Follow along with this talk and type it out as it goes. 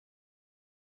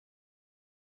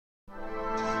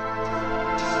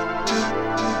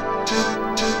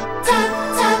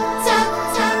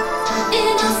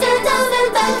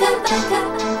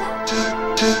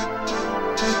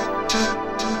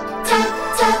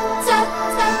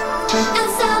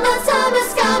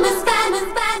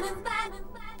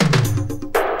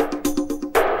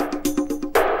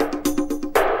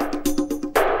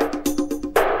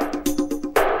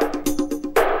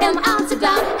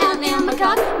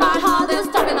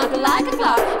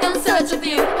clock, in search of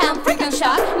you, I'm freaking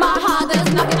shocked. My heart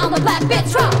is knocking on the black beat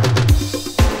drum.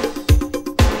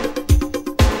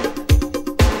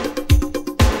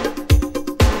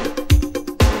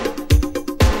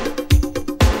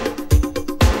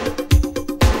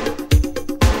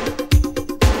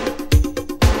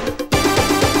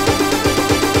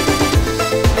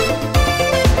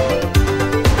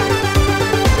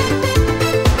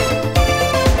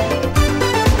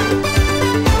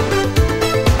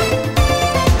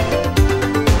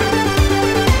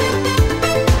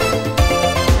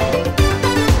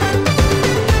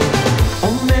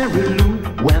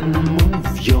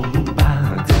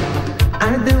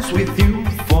 With you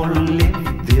for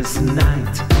live this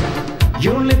night.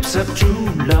 Your lips are true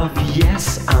love,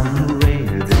 yes, I'm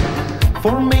ready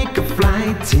for make a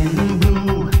flight in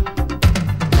blue.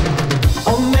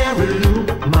 Oh Mary Lou,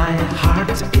 my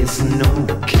heart is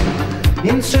knocking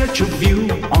in search of you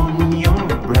on your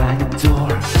bright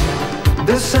door.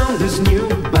 The sound is new,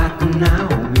 but now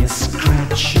it's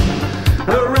scratching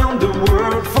around the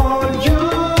world for you.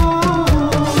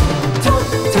 Toc,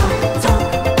 toc, toc,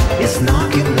 it's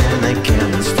knocking and I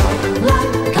can't stop.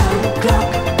 Like a clock,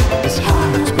 it's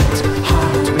heartbeat,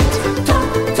 heartbeat. Toc,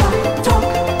 toc, toc,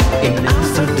 in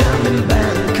Amsterdam and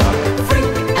Bangkok.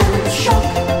 Freak and shock,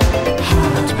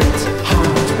 heartbeat,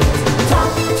 heartbeat.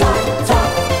 Toc, toc, toc,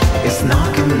 it's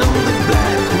knocking on the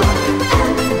black rock.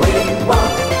 And we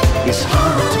walk, it's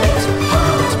heartbeat,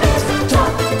 heartbeat.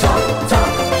 Toc, toc,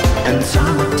 toc, and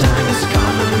summertime is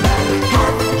coming back.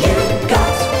 Have you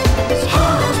got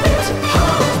heartbeat,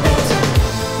 heartbeat?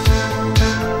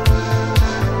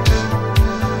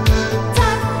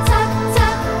 Toc, toc,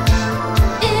 toc,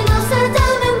 in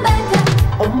Amsterdam and Bangkok.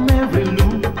 Oh Mary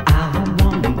Lou, I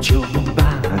want your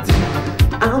body.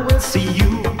 I will see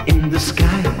you in the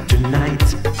sky tonight.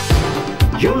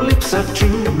 Your lips are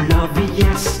true love,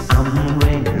 yes, I'm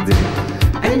ready,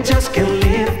 and just can't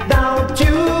live without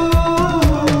you.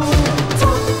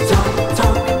 Toc, toc,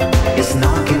 toc, it's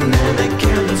knocking and I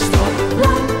can't stop.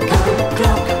 Like a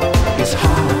clock, it's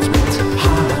heartbeat,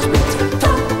 heartbeat.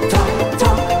 Toc, toc,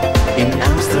 toc, in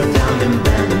Amsterdam and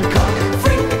Bangkok.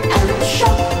 Freak and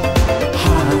shock,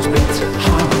 heartbeat,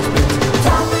 heartbeat.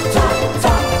 Toc, toc,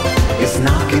 toc, it's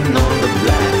knocking on the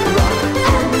black rock.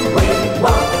 And we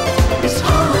walk, it's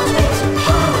heartbeat,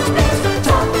 heartbeat.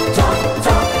 Toc, toc,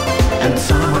 toc, and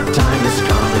summertime is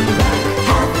coming back.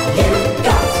 Have you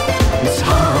got this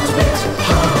heartbeat,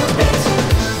 heartbeat?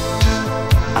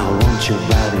 I want your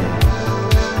body.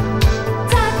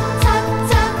 Toc, toc,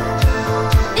 toc,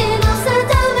 in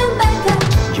Amsterdam and Bangkok.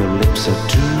 Your lips are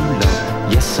true love,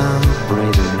 yes, I'm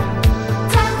ready.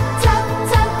 Toc, toc,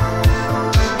 toc,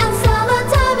 and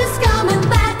summertime is coming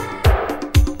back.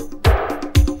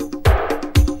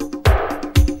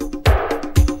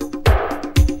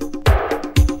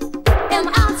 In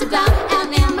Amsterdam and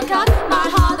in Bangkok, my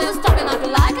heart is talking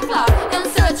like a clock. In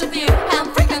search of you, I'm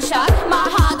freaking shocked. My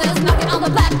heart is knocking on the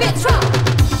black beat drum.